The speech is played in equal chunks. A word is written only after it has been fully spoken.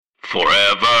Forever.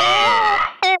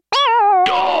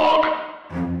 Dog.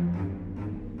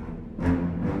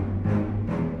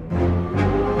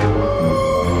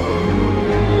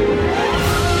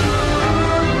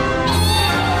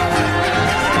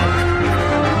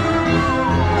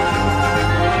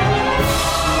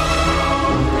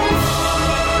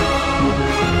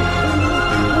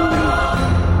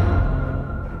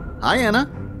 Hi,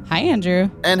 Anna. Hi, Andrew.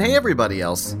 And hey, everybody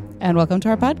else. And welcome to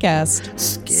our podcast,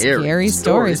 Scary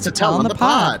Stories to Tell on the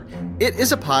Pod. It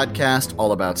is a podcast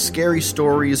all about scary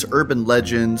stories, urban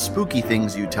legends, spooky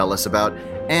things you tell us about.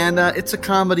 And it's a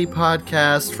comedy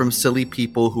podcast from silly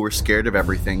people who are scared of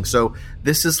everything. So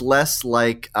this is less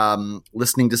like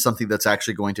listening to something that's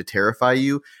actually going to terrify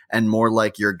you and more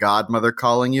like your godmother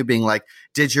calling you, being like,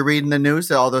 did you read in the news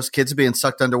that all those kids are being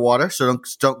sucked underwater? So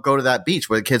don't go to that beach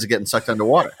where the kids are getting sucked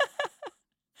underwater.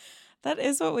 That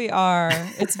is what we are.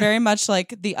 It's very much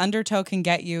like the undertow can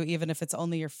get you even if it's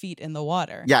only your feet in the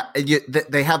water. Yeah,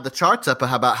 they have the charts up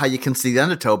about how you can see the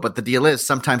undertow, but the deal is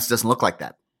sometimes it doesn't look like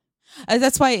that.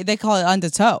 That's why they call it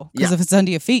undertow. Because if it's under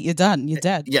your feet, you're done. You're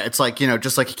dead. Yeah, it's like,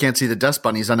 just like you can't see the dust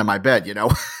bunnies under my bed,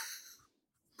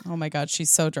 Oh my God, she's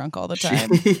so drunk all the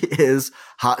time. She is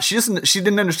hot. She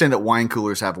didn't understand that wine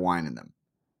coolers have wine in them.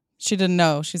 She didn't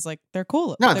know. She's like, they're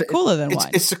cooler. No, they're cooler than wine.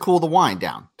 It's to cool the wine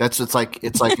down. It's like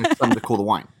it's something to cool the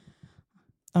wine.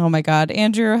 Oh my God,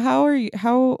 Andrew, how are you?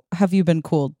 How have you been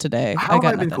cooled today? How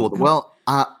have I been cooled? Well,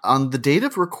 on the date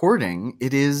of recording,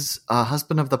 it is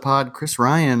husband of the pod, Chris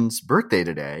Ryan's birthday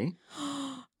today.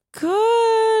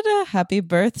 Good. Happy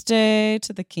birthday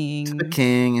to the king. To the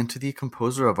king and to the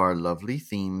composer of our lovely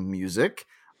theme music.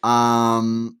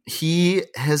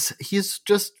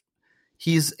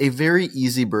 He's a very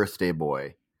easy birthday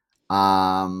boy.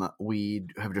 We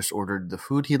have just ordered the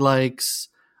food he likes.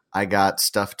 I got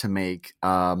stuff to make,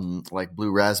 like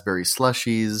blue raspberry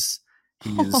slushies.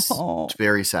 He's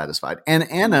very satisfied.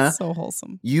 And Anna, so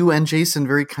wholesome. You and Jason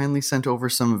very kindly sent over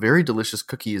some very delicious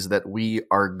cookies that we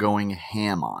are going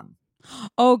ham on.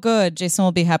 Oh, good. Jason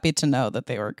will be happy to know that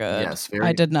they were good. Yes,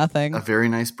 I did nothing. A very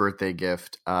nice birthday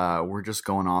gift. We're just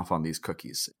going off on these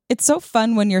cookies. It's so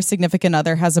fun when your significant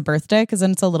other has a birthday because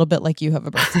then it's a little bit like you have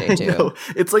a birthday too. No,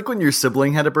 it's like when your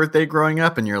sibling had a birthday growing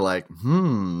up and you're like,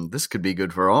 this could be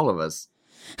good for all of us.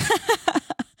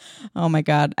 Oh my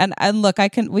God. And look,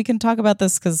 we can talk about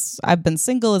this because I've been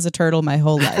single as a turtle my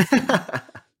whole life.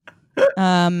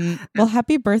 Well,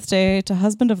 happy birthday to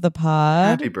husband of the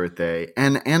pod. Happy birthday.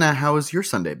 And Anna, how has your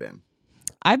Sunday been?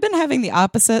 I've been having the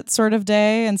opposite sort of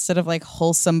day. Instead of like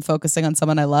wholesome focusing on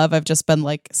someone I love, I've just been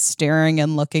like staring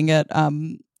and looking at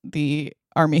the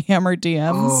Armie Hammer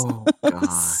DMs. Oh, gosh.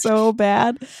 So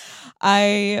bad.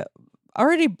 I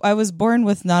was born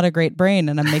with not a great brain,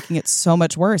 and I'm making it so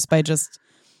much worse by just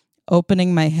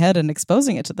opening my head and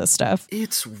exposing it to this stuff.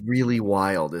 It's really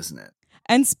wild, isn't it?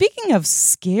 And speaking of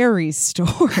scary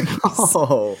stories,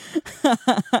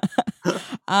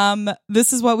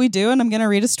 this is what we do, and I'm going to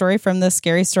read a story from the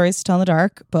Scary Stories to Tell in the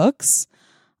Dark books.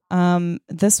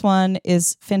 This one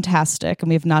is fantastic, and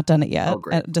we have not done it yet,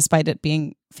 despite it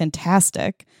being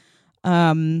fantastic.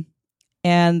 And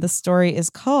the story is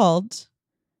called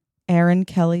Aaron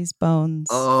Kelly's Bones.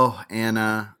 Oh,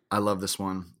 Anna, I love this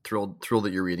one. Thrilled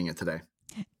that you're reading it today.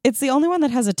 It's the only one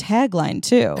that has a tagline,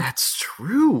 too. That's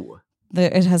true.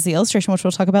 It has the illustration, which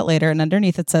we'll talk about later, and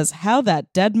underneath it says, "How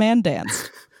that dead man danced."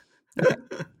 Okay.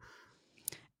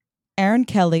 Aaron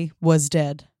Kelly was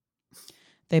dead.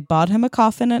 They bought him a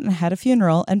coffin and had a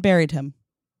funeral and buried him.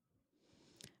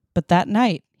 But that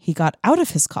night, he got out of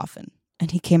his coffin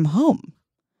and he came home.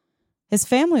 His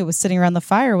family was sitting around the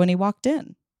fire when he walked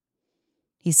in.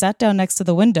 He sat down next to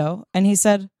the window and he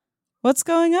said, "What's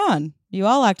going on? You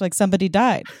all act like somebody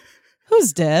died.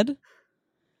 Who's dead?"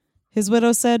 His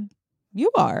widow said, "You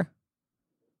are."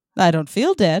 "I don't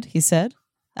feel dead," he said.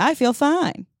 "I feel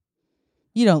fine."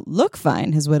 "You don't look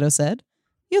fine," his widow said.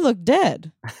 "You look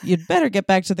dead. You'd better get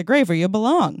back to the grave where you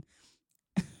belong."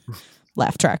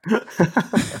 Laugh track.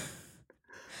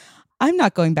 "I'm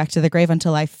not going back to the grave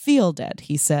until I feel dead,"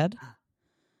 he said.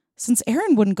 Since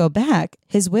Aaron wouldn't go back,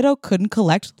 his widow couldn't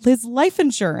collect his life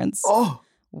insurance. Oh.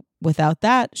 Without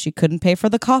that, she couldn't pay for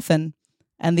the coffin,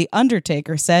 and the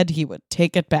undertaker said he would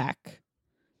take it back.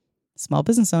 Small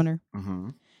business owner. Mm-hmm.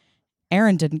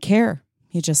 Aaron didn't care.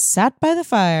 He just sat by the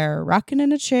fire, rocking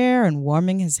in a chair and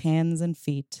warming his hands and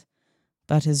feet.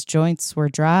 But his joints were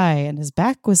dry and his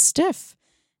back was stiff,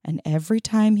 and every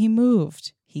time he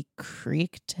moved, he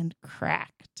creaked and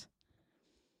cracked.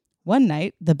 One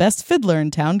night, the best fiddler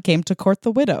in town came to court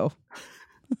the widow.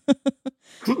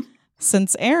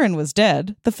 Since Aaron was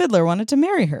dead, the fiddler wanted to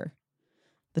marry her.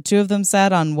 The two of them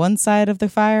sat on one side of the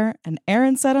fire, and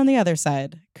Aaron sat on the other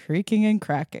side, creaking and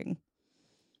cracking.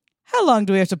 How long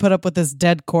do we have to put up with this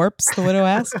dead corpse? The widow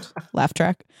asked. Laugh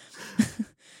track.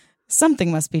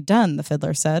 Something must be done, the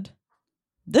fiddler said.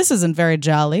 This isn't very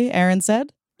jolly, Aaron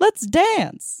said. Let's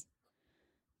dance.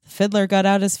 The fiddler got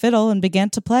out his fiddle and began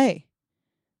to play.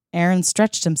 Aaron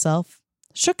stretched himself,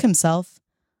 shook himself,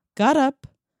 got up,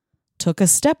 took a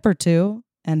step or two,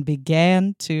 and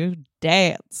began to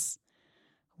dance.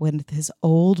 With his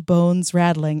old bones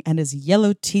rattling and his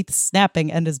yellow teeth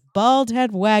snapping and his bald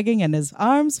head wagging and his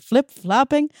arms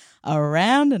flip-flopping,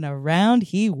 around and around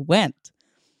he went.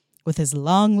 With his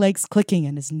long legs clicking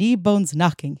and his knee bones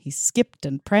knocking, he skipped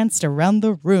and pranced around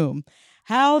the room.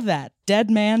 How that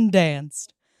dead man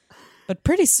danced. But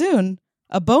pretty soon,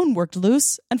 a bone worked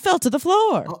loose and fell to the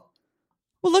floor. Oh.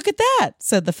 Well, look at that,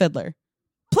 said the fiddler.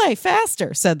 Play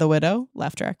faster, said the widow.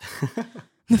 Laugh track.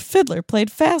 The fiddler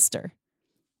played faster.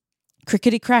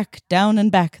 Crickety-crack, down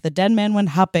and back, the dead man went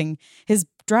hopping. His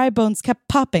dry bones kept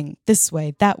popping. This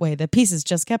way, that way, the pieces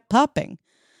just kept popping.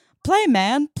 Play,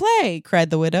 man, play, cried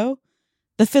the widow.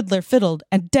 The fiddler fiddled,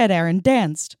 and dead Aaron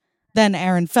danced. Then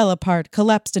Aaron fell apart,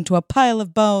 collapsed into a pile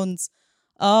of bones,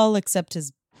 all except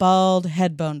his bald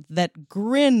head bone that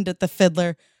grinned at the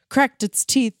fiddler, cracked its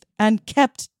teeth, and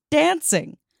kept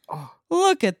dancing. Oh.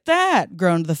 Look at that,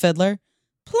 groaned the fiddler.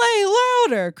 Play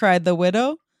louder, cried the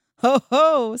widow. Ho,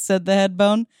 ho, said the head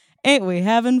bone. Ain't we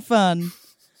having fun?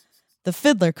 The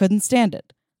fiddler couldn't stand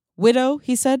it. Widow,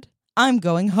 he said, I'm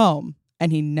going home.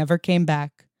 And he never came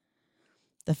back.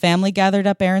 The family gathered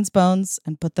up Aaron's bones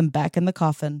and put them back in the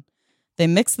coffin. They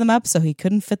mixed them up so he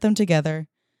couldn't fit them together.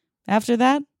 After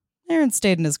that, Aaron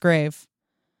stayed in his grave.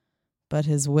 But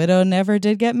his widow never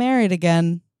did get married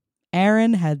again.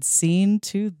 Aaron had seen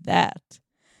to that.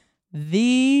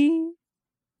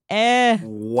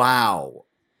 Wow.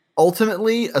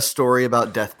 Ultimately, a story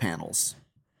about death panels.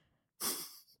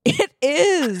 It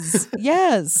is.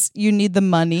 Yes. You need the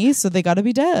money, so they got to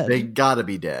be dead. They gotta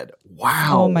be dead.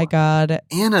 Wow. Oh, my God.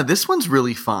 Anna, this one's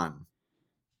really fun.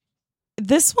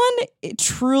 This one it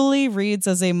truly reads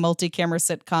as a multi-camera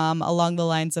sitcom along the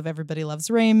lines of Everybody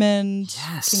Loves Raymond,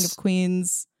 Yes. King of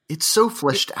Queens. It's so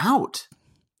fleshed out.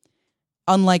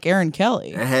 Unlike Aaron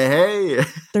Kelly. Hey.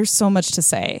 There's so much to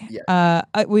say. Yeah.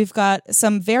 We've got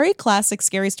some very classic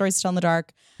scary stories to tell in the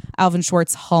dark. Alvin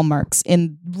Schwartz hallmarks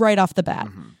in right off the bat.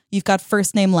 Mm-hmm. You've got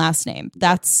first name, last name.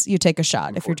 That's you take a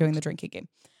shot if you're doing the drinking game.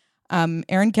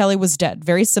 Aaron Kelly was dead.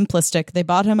 Very simplistic. They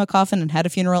bought him a coffin and had a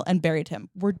funeral and buried him.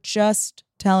 We're just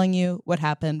telling you what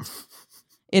happened.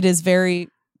 It is very,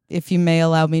 if you may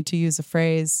allow me to use a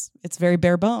phrase, it's very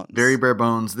bare bones. Very bare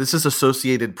bones. This is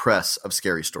Associated Press of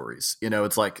scary stories. You know,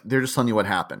 it's like they're just telling you what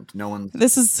happened. No one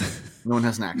has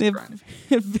an axe to grind.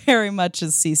 It very much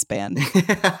is C-SPAN.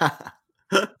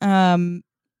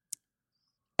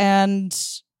 And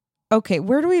okay,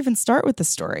 where do we even start with the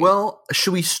story? Well,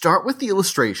 should we start with the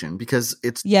illustration? Because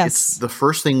it's the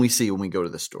first thing we see when we go to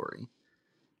the story.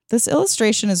 This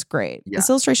illustration is great. Yeah. This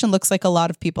illustration looks like a lot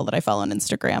of people that I follow on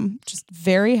Instagram. Just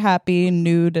very happy,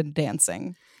 nude, and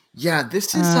dancing. Yeah,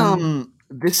 this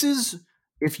is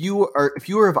if you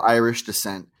are of Irish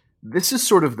descent, this is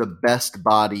sort of the best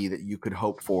body that you could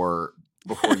hope for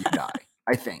before you die,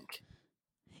 I think.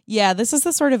 Yeah, this is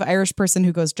the sort of Irish person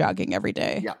who goes jogging every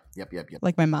day. Yep.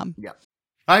 Like my mom. Yep.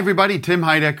 Hi, everybody. Tim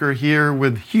Heidecker here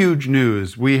with huge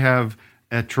news. We have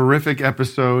a terrific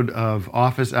episode of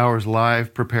Office Hours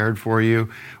Live prepared for you.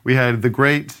 We had the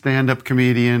great stand-up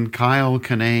comedian Kyle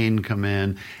Kinane come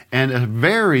in, and a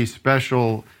very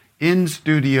special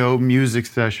in-studio music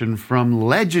session from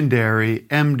legendary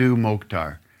Mdou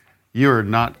Mokhtar. You're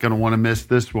not going to want to miss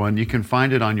this one. You can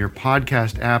find it on your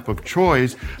podcast app of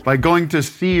choice by going to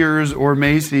Sears or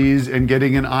Macy's and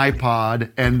getting an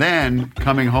iPod, and then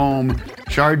coming home,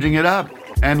 charging it up,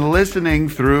 and listening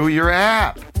through your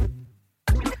app.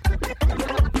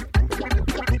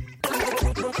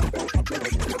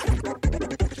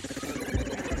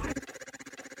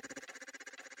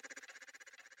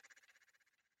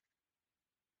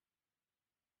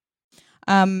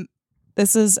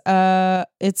 This is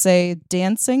it's a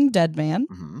dancing dead man,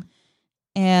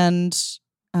 and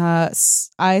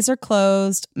eyes are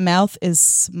closed, mouth is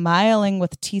smiling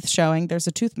with teeth showing. There's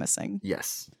a tooth missing.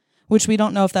 Yes. Which we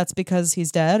don't know if that's because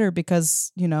he's dead or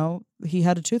because, he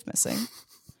had a tooth missing.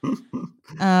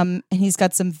 And he's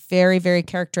got some very, very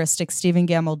characteristic Stephen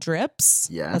Gamble drips.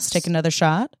 Yes. Let's take another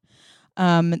shot.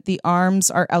 The arms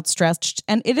are outstretched,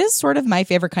 and it is sort of my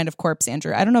favorite kind of corpse,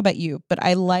 Andrew. I don't know about you, but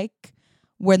I like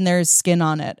when there's skin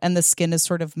on it and the skin is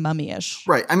sort of mummy-ish.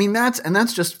 Right. I mean, that's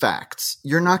just facts.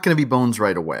 You're not going to be bones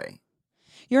right away.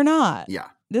 You're not. Yeah.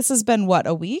 This has been, what,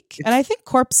 a week? And I think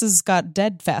corpses got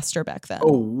dead faster back then.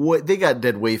 Oh, what? They got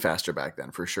dead way faster back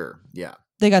then, for sure. Yeah.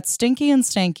 They got stinky and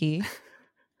stanky.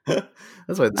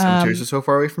 That's why the cemeteries are so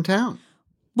far away from town.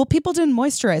 Well, people didn't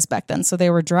moisturize back then, so they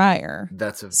were drier.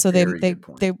 That's a so very they good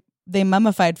point. they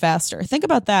mummified faster. Think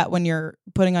about that when you're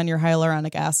putting on your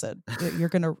hyaluronic acid. You're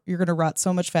gonna rot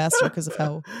so much faster because of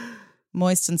how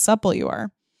moist and supple you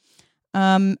are.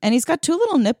 And he's got 2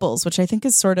 little nipples, which I think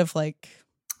is sort of like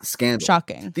Scandal.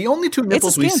 shocking. The only 2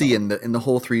 nipples we see in the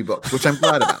whole 3 books, which I'm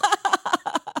glad about.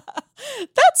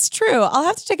 That's true. I'll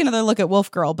have to take another look at Wolf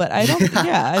Girl, but I don't.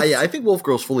 Yeah, I think Wolf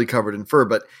Girl's fully covered in fur,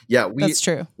 but yeah, that's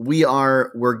true.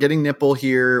 We're getting nipple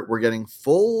here. We're getting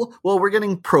full. Well, we're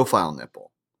getting profile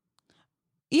nipple.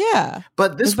 Yeah,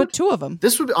 but there's but 2 of them.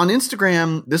 This would on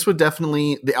Instagram. This would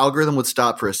definitely the algorithm would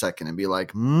stop for a second and be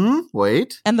like,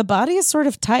 wait. And the body is sort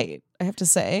of tight. I have to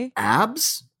say,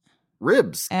 abs,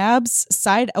 ribs,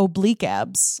 side oblique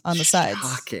abs on the sides.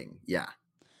 Shocking, yeah.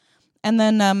 And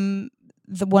then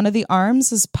one of the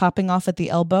arms is popping off at the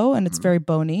elbow, and it's very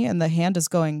bony, and the hand is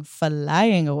going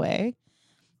flying away.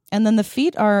 And then the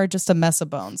feet are just a mess of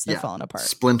bones. They're falling apart.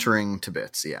 Splintering to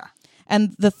bits, yeah.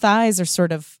 And the thighs are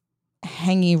sort of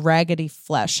hangy, raggedy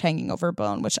flesh hanging over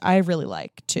bone, which I really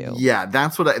like, too. Yeah,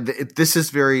 that's what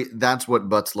that's what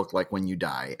butts look like when you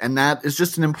die. And that is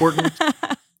just an important...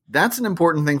 That's an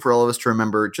important thing for all of us to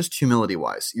remember, just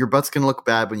humility-wise. Your butt's going to look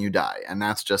bad when you die, and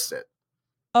that's just it.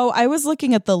 Oh, I was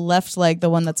looking at the left leg, the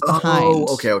one that's behind.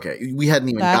 Oh, okay. We hadn't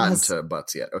even gotten to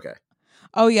butts yet. Okay.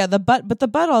 Oh, yeah, the butt, but the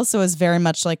butt also is very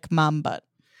much like mom butt.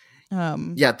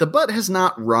 Yeah, the butt has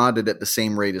not rotted at the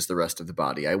same rate as the rest of the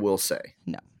body, I will say.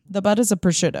 No, the butt is a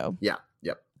prosciutto. Yeah,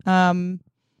 yep. Well,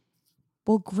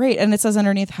 great. And it says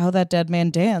underneath how that dead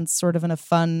man danced, sort of in a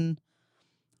fun,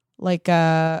 like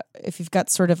if you've got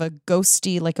sort of a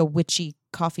ghosty, like a witchy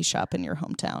coffee shop in your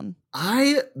hometown.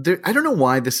 I don't know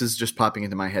why this is just popping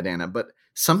into my head, Anna, but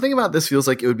something about this feels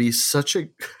like it would be such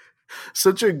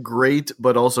a great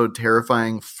but also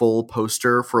terrifying full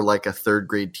poster for like a 3rd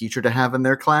grade teacher to have in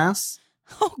their class.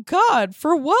 Oh God,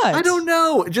 for what? I don't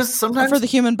know. Just sometimes for the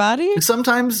human body.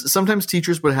 Sometimes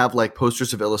teachers would have like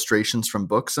posters of illustrations from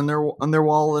books on their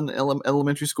wall in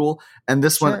elementary school, and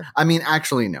this one. I mean,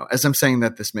 actually, no. As I'm saying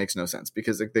that, this makes no sense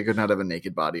because they could not have a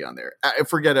naked body on there.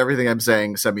 Forget everything I'm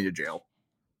saying. Send me to jail.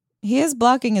 He is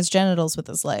blocking his genitals with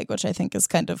his leg, which I think is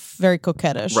kind of very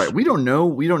coquettish. Right. We don't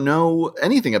know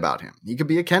anything about him. He could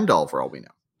be a Ken doll for all we know.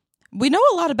 We know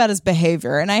a lot about his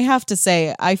behavior, and I have to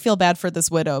say, I feel bad for this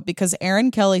widow because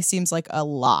Aaron Kelly seems like a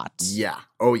lot. Yeah.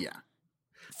 Oh, yeah.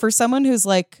 For someone who's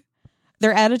like,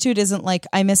 their attitude isn't like,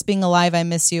 I miss being alive, I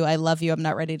miss you, I love you, I'm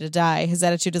not ready to die. His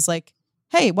attitude is like,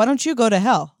 hey, why don't you go to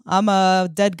hell? I'm a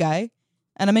dead guy,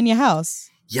 and I'm in your house.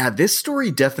 Yeah, this story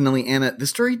definitely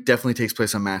takes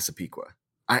place on Massapequa.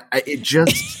 It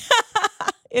just...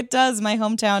 It does. My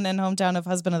hometown and hometown of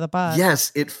Husband of the Pod.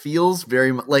 Yes, it feels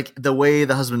very much like the way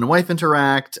the husband and wife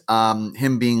interact.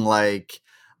 Him being like,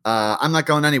 "I'm not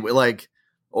going anywhere." Like,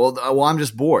 well, I'm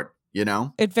just bored. You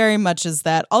know. It very much is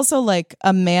that. Also, like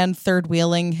a man third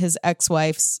wheeling his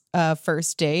ex-wife's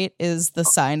first date is the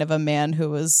sign of a man who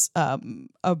was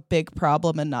a big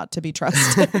problem and not to be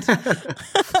trusted.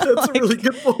 That's a really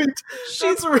good point.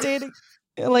 She's dating.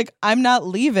 Like, I'm not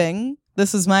leaving.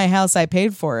 This is my house. I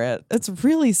paid for it. It's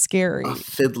really scary. A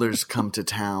fiddler's come to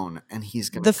town, and he's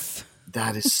gonna.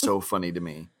 That is so funny to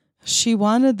me. She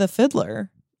wanted the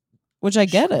fiddler, which I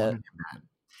get it.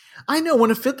 I know when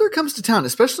a fiddler comes to town,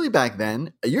 especially back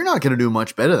then, you're not going to do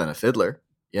much better than a fiddler.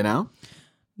 You know,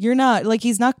 you're not like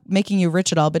he's not making you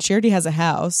rich at all. But she already has a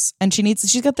house, and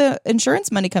she's got the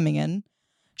insurance money coming in.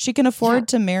 She can afford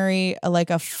to marry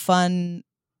a fun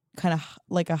kind of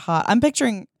like a hot. I'm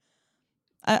picturing.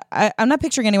 I'm not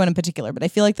picturing anyone in particular, but I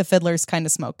feel like the fiddler's kind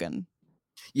of smoking.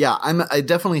 Yeah, I'm a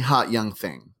definitely hot young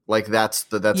thing. Like that's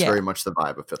very much the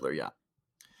vibe of Fiddler. Yeah,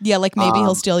 yeah. Like maybe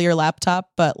he'll steal your laptop,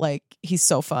 but like he's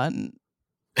so fun.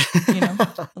 You know,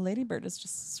 the ladybird is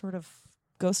just sort of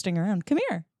ghosting around. Come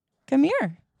here.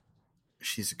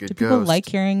 She's a good Do ghost. people like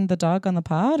hearing the dog on the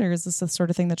pod, or is this the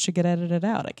sort of thing that should get edited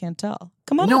out? I can't tell.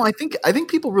 Come on. No, I think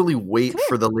people really wait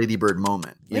for the ladybird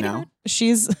moment. You know,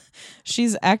 she's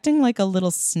acting like a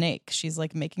little snake. She's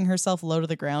like making herself low to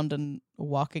the ground and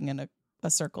walking in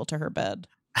a circle to her bed.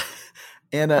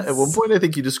 And at one point, I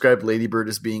think you described Ladybird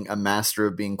as being a master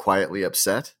of being quietly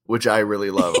upset, which I really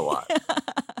love a lot.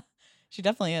 She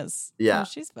definitely is. Yeah, oh,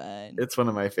 she's fun. It's one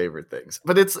of my favorite things.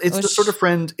 But it's the sort of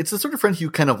friend. It's the sort of friend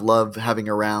you kind of love having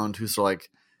around. Who's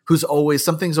always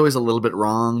something's always a little bit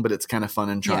wrong, but it's kind of fun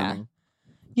and charming.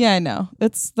 Yeah, I know.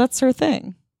 That's her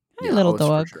thing. Hey, little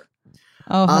dog. Sure.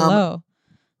 Oh, hello.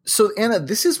 So, Anna,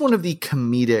 this is one of the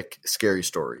comedic scary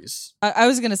stories. I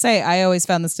was going to say, I always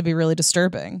found this to be really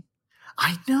disturbing.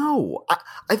 I know.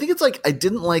 I think it's like I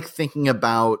didn't like thinking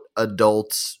about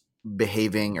adults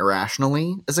behaving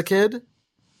irrationally as a kid.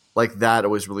 Like that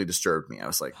always really disturbed me. I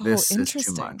was like, this is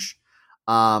too much.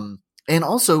 And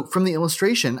also from the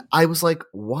illustration, I was like,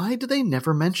 why do they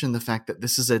never mention the fact that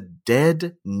this is a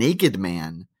dead, naked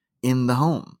man in the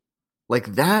home?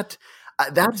 Like that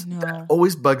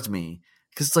always bugged me.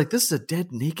 Because it's like, this is a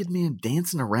dead, naked man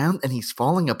dancing around and he's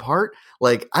falling apart.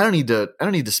 Like, I don't need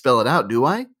to spell it out, do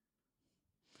I?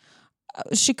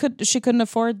 She couldn't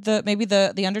afford maybe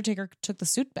the Undertaker took the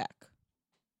suit back.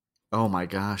 Oh my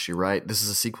gosh, you're right. This is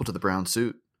a sequel to the brown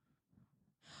suit.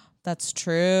 That's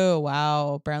true.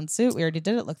 Wow, brown suit. We already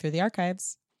did it. Look through the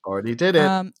archives. Already did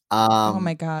it. Oh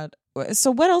my god.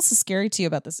 So what else is scary to you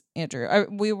about this, Andrew?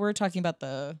 We were talking about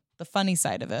the funny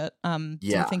side of it. Do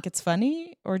you think it's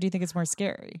funny or do you think it's more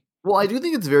scary? Well, I do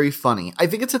think it's very funny. I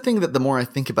think it's a thing that the more I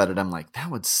think about it, I'm like,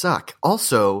 that would suck.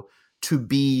 Also, to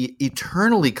be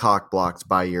eternally cock-blocked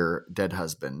by your dead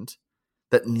husband,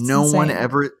 that no one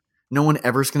ever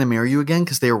is going to marry you again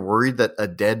because they're worried that a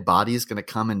dead body is going to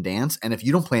come and dance. And if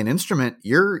you don't play an instrument,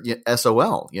 you're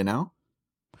SOL, you know?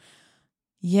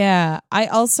 Yeah. I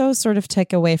also sort of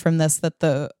take away from this that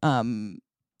the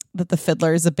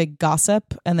fiddler is a big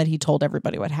gossip and that he told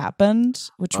everybody what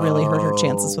happened, which really hurt her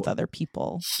chances with other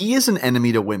people. He is an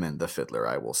enemy to women, the fiddler,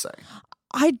 I will say.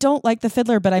 I don't like the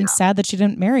fiddler, but I'm sad that she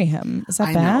didn't marry him. Is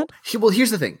that bad? Well,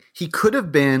 here's the thing. He could have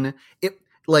been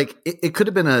it could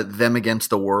have been a them against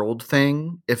the world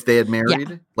thing if they had married.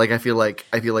 Yeah. Like I feel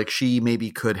like she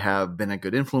maybe could have been a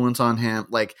good influence on him.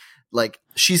 Like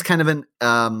she's kind of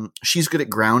she's good at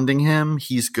grounding him.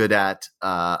 He's good at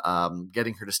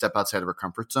getting her to step outside of her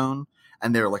comfort zone,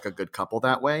 and they're like a good couple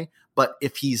that way. But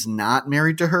if he's not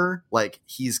married to her, like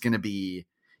he's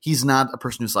not a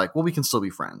person who's like, well, we can still be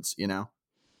friends, you know?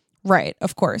 Right,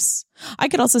 of course. I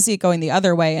could also see it going the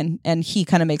other way, and he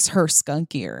kind of makes her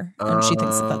skunkier, and she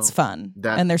thinks that's fun,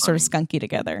 and they're sort of skunky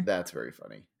together. That's very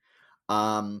funny.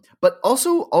 But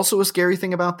also a scary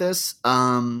thing about this,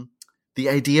 the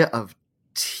idea of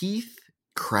teeth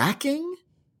cracking.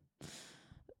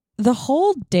 The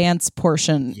whole dance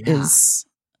portion is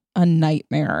a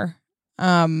nightmare.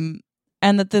 And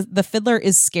that the fiddler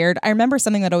is scared. I remember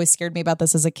something that always scared me about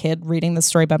this as a kid, reading the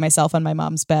story by myself on my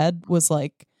mom's bed, was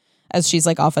like, as she's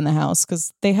like off in the house,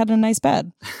 because they had a nice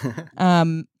bed.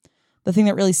 The thing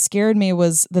that really scared me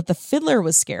was that the fiddler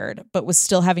was scared, but was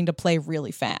still having to play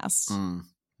really fast.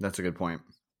 That's a good point.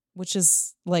 Which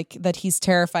is like that he's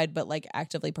terrified, but like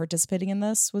actively participating in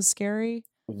this was scary.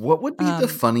 What would be the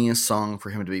funniest song for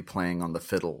him to be playing on the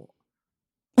fiddle?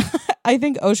 I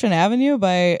think Ocean Avenue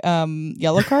by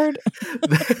Yellow Card.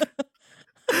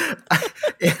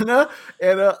 Anna,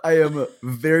 I am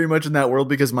very much in that world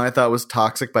because my thought was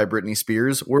Toxic by Britney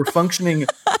Spears. We're functioning in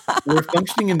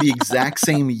the exact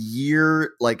same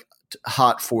year, like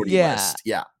Hot 40 list.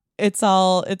 Yeah. It's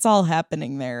all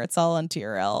happening there. It's all on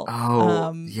TRL.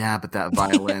 Oh, yeah, but that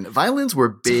violin. Violins were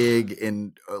big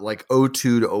in like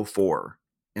 02 to 04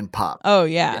 in pop. Oh,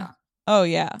 yeah. Oh,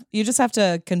 yeah. You just have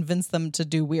to convince them to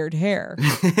do weird hair.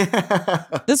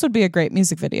 This would be a great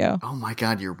music video. Oh, my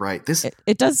God, you're right.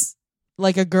 It does,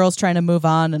 like a girl's trying to move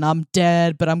on and I'm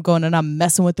dead, but I'm going and I'm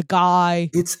messing with the guy.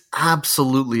 It's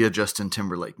absolutely a Justin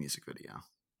Timberlake music video.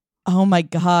 Oh, my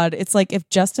God. It's like if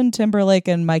Justin Timberlake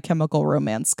and My Chemical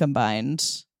Romance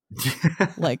combined,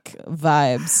 like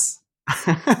vibes.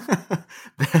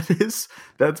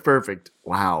 That's perfect.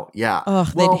 Wow. Yeah. Oh,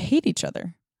 they'd hate each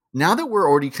other. Now that we're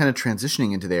already kind of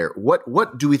transitioning into there,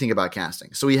 what do we think about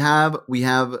casting? So we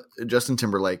have Justin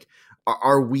Timberlake.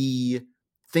 Are we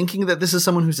thinking that this is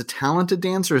someone who's a talented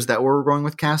dancer? Is that where we're going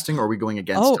with casting, or are we going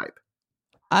against type?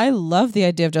 I love the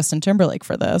idea of Justin Timberlake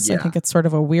for this. Yeah. I think it's sort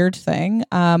of a weird thing.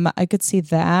 I could see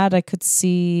that. I could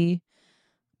see,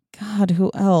 God,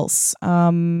 who else?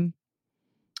 I mean,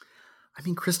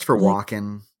 Christopher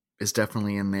Walken is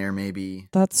definitely in there. Maybe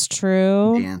that's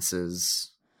true. He dances.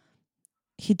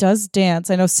 He does dance.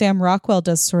 I know Sam Rockwell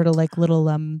does sort of like little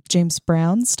James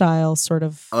Brown style sort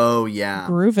of. Oh yeah,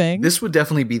 grooving. This would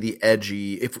definitely be the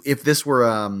edgy. If this were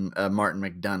a Martin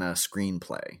McDonagh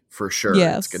screenplay, for sure.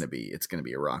 Yes. It's gonna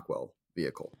be a Rockwell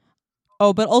vehicle.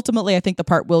 Oh, but ultimately, I think the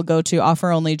part will go to offer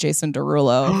only Jason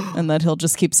Derulo, and that he'll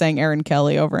just keep saying Aaron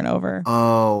Kelly over and over.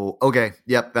 Oh, okay.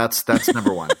 Yep, that's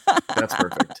number one. That's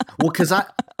perfect. Well, because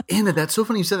Anna, that's so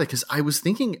funny you said that because I was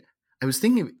thinking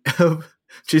of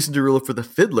Jason Derulo for the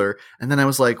fiddler, and then I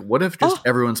was like, what if just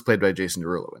everyone's played by Jason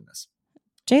Derulo in this?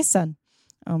 Jason.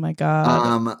 Oh my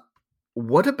God.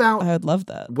 What about I would love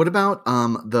that. What about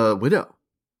the widow?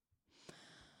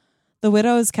 The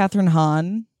widow is Catherine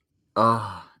Hahn.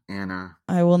 Oh, Anna.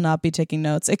 I will not be taking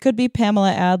notes. It could be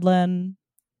Pamela Adlon.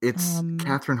 It's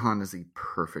Catherine Hahn is the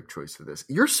perfect choice for this.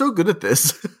 You're so good at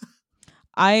this.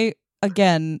 I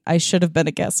should have been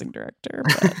a casting director,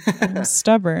 but I'm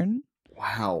stubborn.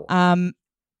 Wow.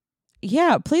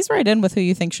 Yeah, please write in with who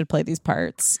you think should play these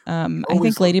parts. I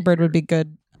think Lady Bird would be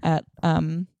good at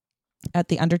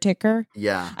The Undertaker.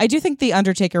 Yeah. I do think The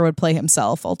Undertaker would play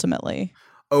himself ultimately.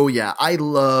 Oh yeah, I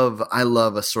love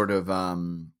a sort of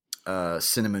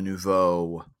cinema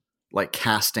nouveau, like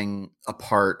casting a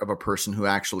part of a person who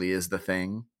actually is the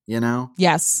thing, you know?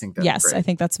 Yes. I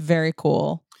think that's very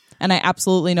cool. And I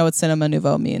absolutely know what cinema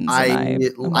nouveau means. I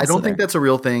don't think that's a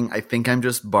real thing. I think I'm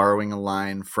just borrowing a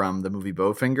line from the movie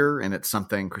Bowfinger, and it's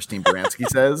something Christine Baranski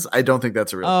says. I don't think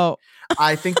that's a real thing.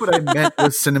 I think what I meant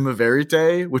was cinema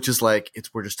verite, which is like,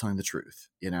 we're just telling the truth,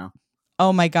 you know?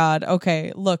 Oh my God.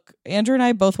 Okay. Look, Andrew and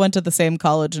I both went to the same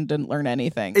college and didn't learn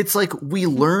anything. It's like we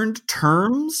learned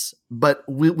terms, but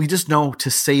we just know to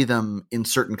say them in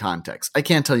certain contexts. I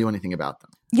can't tell you anything about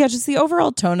them. Yeah, just the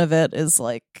overall tone of it is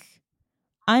like,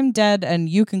 I'm dead and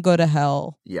you can go to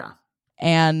hell. Yeah.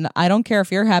 And I don't care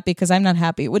if you're happy because I'm not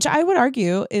happy, which I would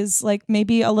argue is like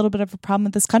maybe a little bit of a problem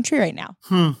with this country right now.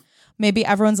 Maybe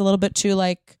everyone's a little bit too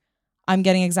like, I'm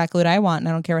getting exactly what I want and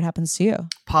I don't care what happens to you.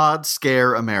 Pod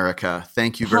Scare America.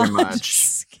 Thank you very much.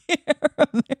 Scare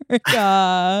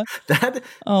America.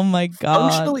 Oh my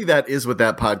God. Functionally, that is what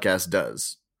that podcast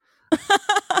does.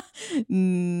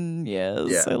 Yes.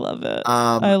 Yeah. I love it.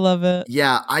 I love it.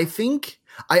 Yeah, I think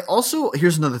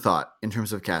here's another thought in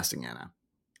terms of casting, Anna.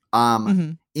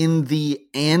 In the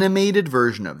animated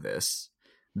version of this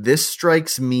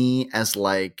strikes me as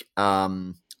like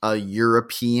a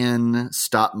European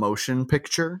stop motion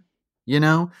picture, you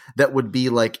know, that would be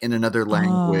like in another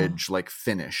language, like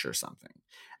Finnish or something.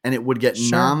 And it would get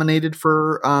nominated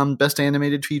for Best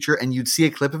Animated Feature, and you'd see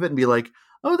a clip of it and be like,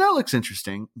 oh, that looks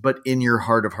interesting. But in your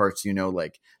heart of hearts, you know,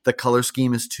 like the color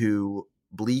scheme is too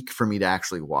bleak for me to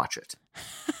actually watch it.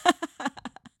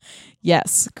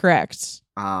 Yes, correct.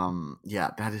 Yeah,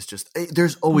 that is just,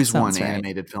 there's always one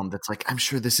animated film that's like, I'm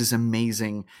sure this is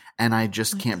amazing, and I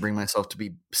just can't bring myself to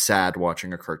be sad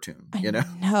watching a cartoon, you know?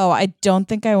 No, I don't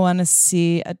think I want to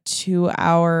see a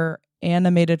 2-hour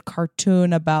animated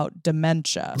cartoon about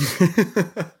dementia.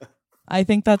 I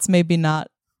think that's maybe not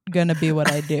going to be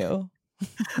what I do.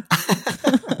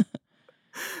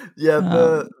 Yeah,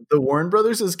 the Warren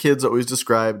Brothers as kids always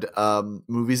described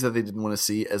movies that they didn't want to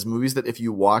see as movies that if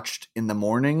you watched in the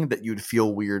morning that you'd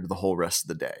feel weird the whole rest of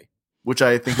the day, which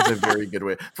I think is a very good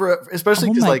way especially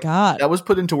because that was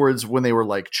put into words when they were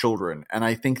like children, and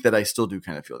I think that I still do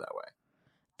kind of feel that way.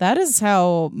 That is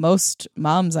how most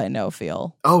moms I know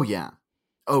feel. Oh yeah.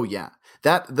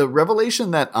 That the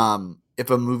revelation that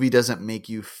if a movie doesn't make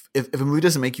you if a movie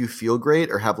doesn't make you feel great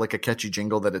or have like a catchy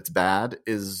jingle that it's bad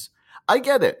is. I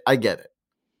get it.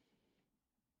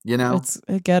 You know,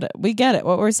 I get it. We get it.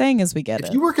 What we're saying is we get it.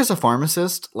 If you work as a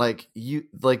pharmacist, you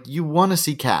want to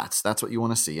see cats. That's what you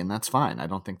want to see, and that's fine. I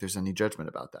don't think there's any judgment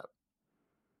about that.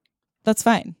 That's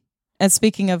fine. And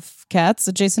speaking of cats,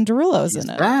 Jason Derulo's in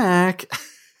it.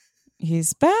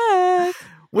 He's back.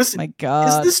 My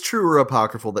God. Is this true or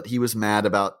apocryphal that he was mad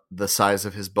about the size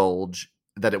of his bulge,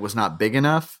 that it was not big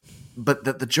enough, but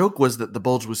that the joke was that the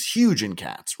bulge was huge in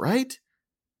cats, right?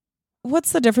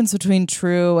 What's the difference between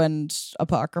true and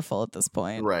apocryphal at this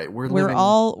point? Right. We're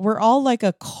all like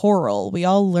a choral. We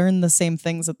all learn the same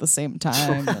things at the same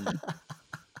time.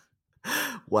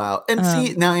 Wow. And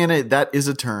see, now, Anna, that is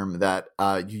a term that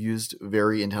you used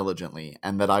very intelligently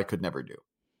and that I could never do.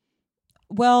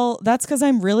 Well, that's because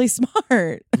I'm really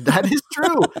smart. That is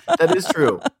true. That is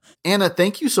true. Anna,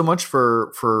 thank you so much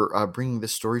for bringing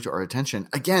this story to our attention.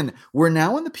 Again, we're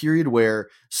now in the period where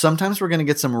sometimes we're going to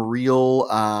get some real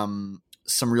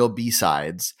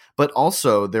B-sides, but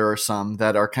also there are some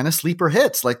that are kind of sleeper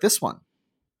hits like this one.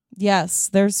 Yes,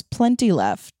 there's plenty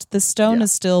left. The stone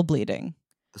is still bleeding.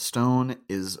 The stone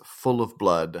is full of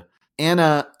blood.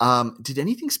 Anna, did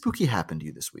anything spooky happen to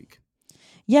you this week?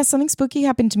 Yes, something spooky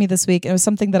happened to me this week. It was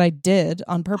something that I did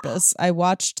on purpose. I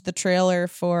watched the trailer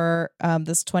for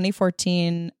this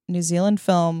 2014 New Zealand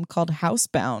film called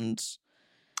Housebound,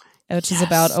 which is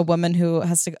about a woman who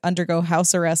has to undergo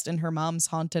house arrest in her mom's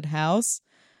haunted house.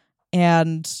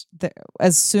 And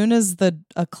as soon as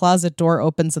a closet door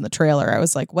opens in the trailer, I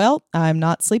was like, well, I'm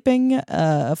not sleeping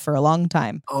for a long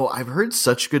time. Oh, I've heard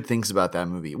such good things about that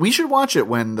movie. We should watch it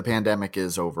when the pandemic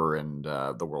is over and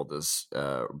the world is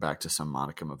back to some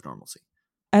modicum of normalcy.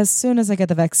 As soon as I get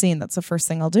the vaccine, that's the first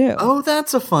thing I'll do. Oh,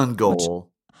 that's a fun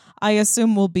goal. Which I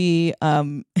assume will be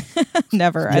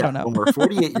never. I don't know. When we're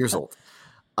 48 years old.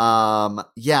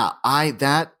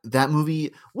 That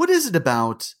movie, what is it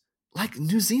about? Like,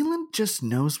 New Zealand just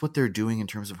knows what they're doing in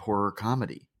terms of horror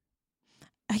comedy.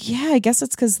 Yeah, I guess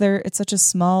it's because it's such a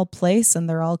small place and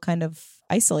they're all kind of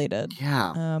isolated.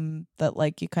 Yeah. That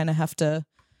like you kind of have to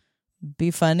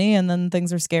be funny and then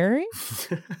things are scary.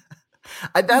 That's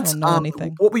I don't know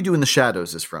anything. What We Do in the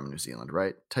Shadows is from New Zealand,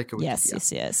 right? Taika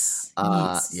Waititi. Yes.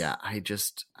 Yeah, I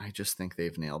just think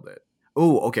they've nailed it.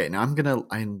 Oh, okay. Now I'm gonna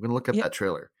look up that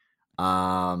trailer.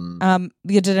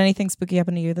 Did anything spooky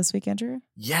happen to you this week, Andrew?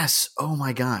 Yes. Oh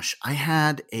my gosh, I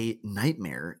had a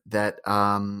nightmare that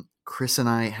Chris and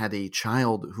I had a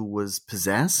child who was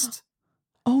possessed.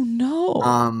 Oh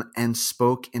no. And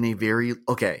spoke in a very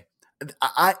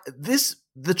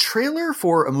the trailer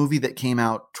for a movie that came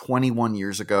out 21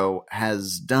 years ago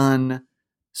has done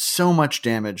so much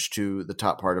damage to the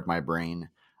top part of my brain.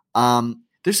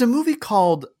 There's a movie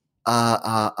called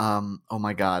oh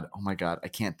my god, I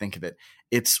can't think of it.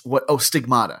 It's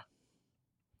Stigmata.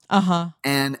 Uh-huh.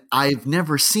 And I've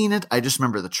never seen it. I just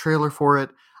remember the trailer for it.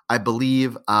 I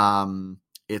believe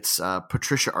it's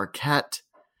Patricia Arquette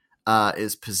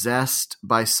is possessed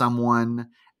by someone,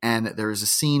 and there is a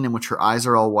scene in which her eyes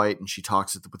are all white and she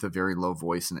talks with a very low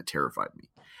voice, and it terrified me.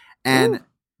 And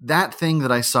that thing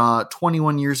that I saw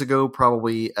 21 years ago,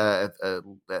 probably at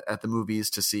the movies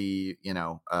to see,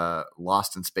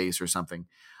 Lost in Space or something.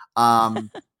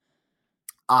 In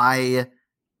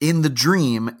the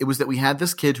dream, it was that we had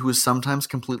this kid who was sometimes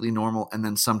completely normal and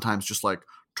then sometimes just like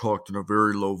talked in a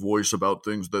very low voice about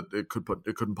things that it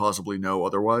couldn't possibly know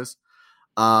otherwise.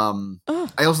 I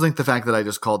also think the fact that I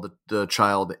just called the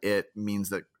child it means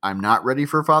that I'm not ready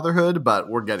for fatherhood, but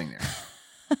we're getting there.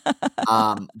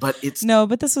 But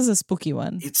this was a spooky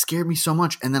one. It scared me so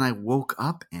much. And then I woke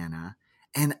up, Anna,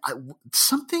 and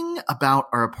something about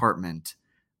our apartment,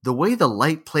 the way the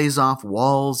light plays off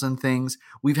walls and things.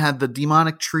 We've had the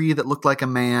demonic tree that looked like a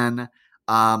man.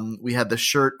 We had the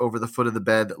shirt over the foot of the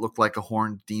bed that looked like a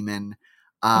horned demon.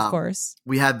 Of course.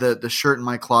 We had the shirt in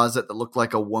my closet that looked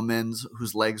like a woman's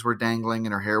whose legs were dangling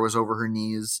and her hair was over her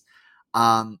knees.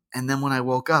 And then when I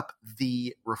woke up,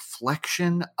 the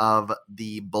reflection of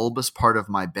the bulbous part of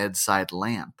my bedside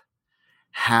lamp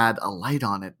had a light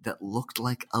on it that looked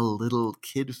like a little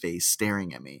kid face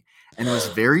staring at me. And it was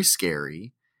very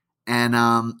scary. And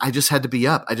I just had to be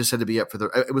up.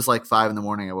 It was like 5 a.m.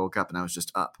 I woke up and I was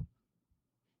just up.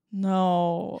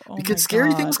 No. Because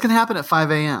scary things can happen at 5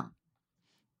 a.m.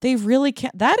 They really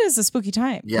can't. That is a spooky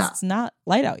time. Yeah. It's not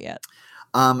light out yet.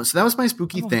 So that was my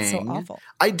spooky thing. So awful.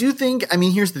 I do think,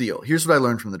 here's the deal. Here's what I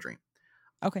learned from the dream.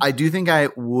 Okay. I do think I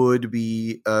would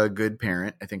be a good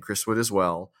parent. I think Chris would as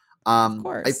well. Of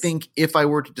course. I think if I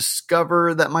were to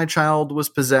discover that my child was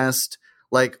possessed,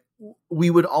 like,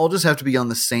 we would all just have to be on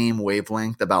the same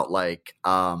wavelength about like,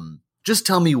 just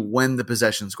tell me when the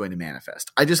possession is going to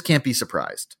manifest. I just can't be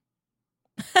surprised.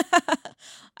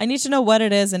 I need to know what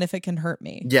it is and if it can hurt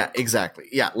me. Yeah, exactly.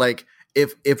 Yeah, like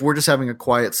if we're just having a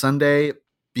quiet Sunday,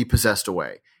 be possessed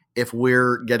away. If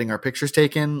we're getting our pictures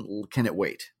taken, can it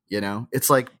wait? It's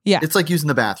like it's like using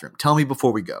the bathroom. Tell me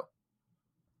before we go.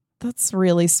 That's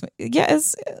really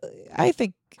yes. I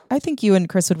think you and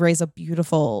Chris would raise a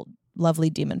beautiful, lovely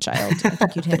demon child. I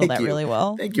think you'd handle that really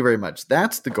well. Thank you very much.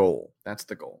 That's the goal.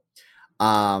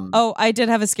 I did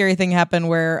have a scary thing happen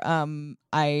where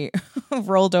I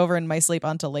rolled over in my sleep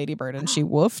onto Ladybird and she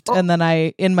woofed, and then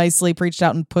I in my sleep reached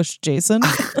out and pushed Jason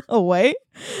away.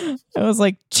 I was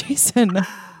like, Jason,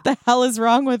 the hell is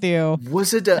wrong with you?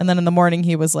 Was it? And then in the morning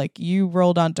he was like, you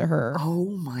rolled onto her. Oh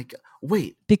my god!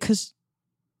 Wait, because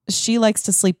she likes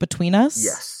to sleep between us.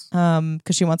 Yes.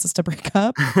 Because she wants us to break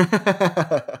up.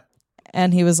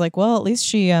 And he was like, well, at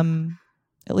least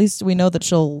we know that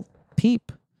she'll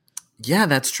peep. Yeah,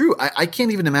 that's true. I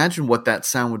can't even imagine what that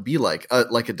sound would be like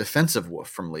a defensive woof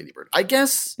from Ladybird. I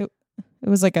guess it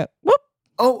was like a whoop.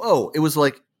 Oh, it was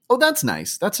like, oh, that's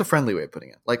nice. That's a friendly way of putting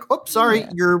it. Like, oh, sorry,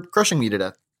 You're crushing me to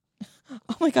death.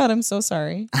 Oh my god, I'm so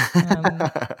sorry.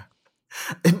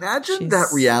 Imagine that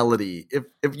reality.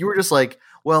 If you were just like,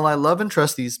 well, I love and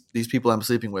trust these people I'm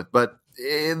sleeping with, but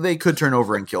they could turn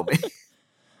over and kill me.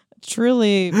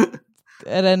 Truly,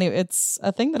 it's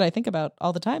a thing that I think about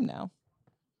all the time now.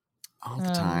 All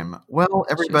the time. Well,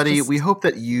 everybody, we hope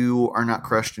that you are not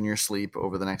crushed in your sleep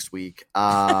over the next week.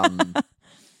 Yeah,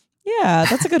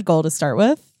 that's a good goal to start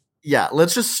with. Yeah,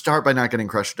 let's just start by not getting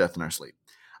crushed to death in our sleep.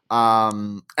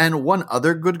 And one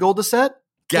other good goal to set: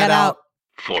 get out.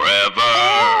 Forever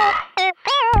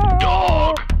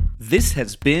Dog. This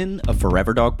has been a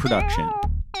Forever Dog production.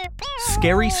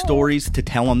 Scary Stories to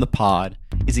Tell on the Pod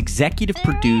is executive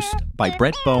produced by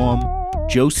Brett Boehm,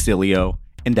 Joe Cilio,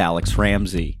 and Alex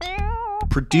Ramsey.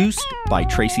 Produced by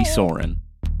Tracy Soren.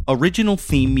 Original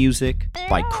theme music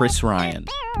by Chris Ryan.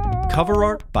 Cover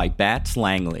art by Bats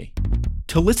Langley.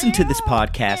 To listen to this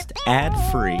podcast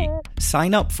ad-free,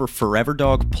 sign up for Forever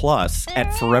Dog Plus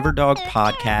at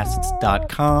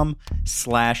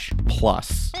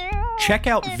foreverdogpodcasts.com/plus. Check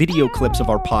out video clips of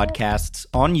our podcasts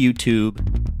on YouTube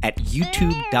at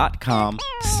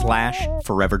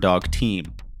youtube.com/foreverdogteam.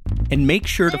 And make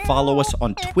sure to follow us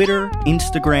on Twitter,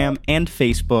 Instagram, and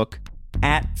Facebook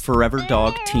at Forever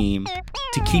Dog Team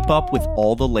to keep up with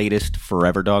all the latest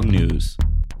Forever Dog news.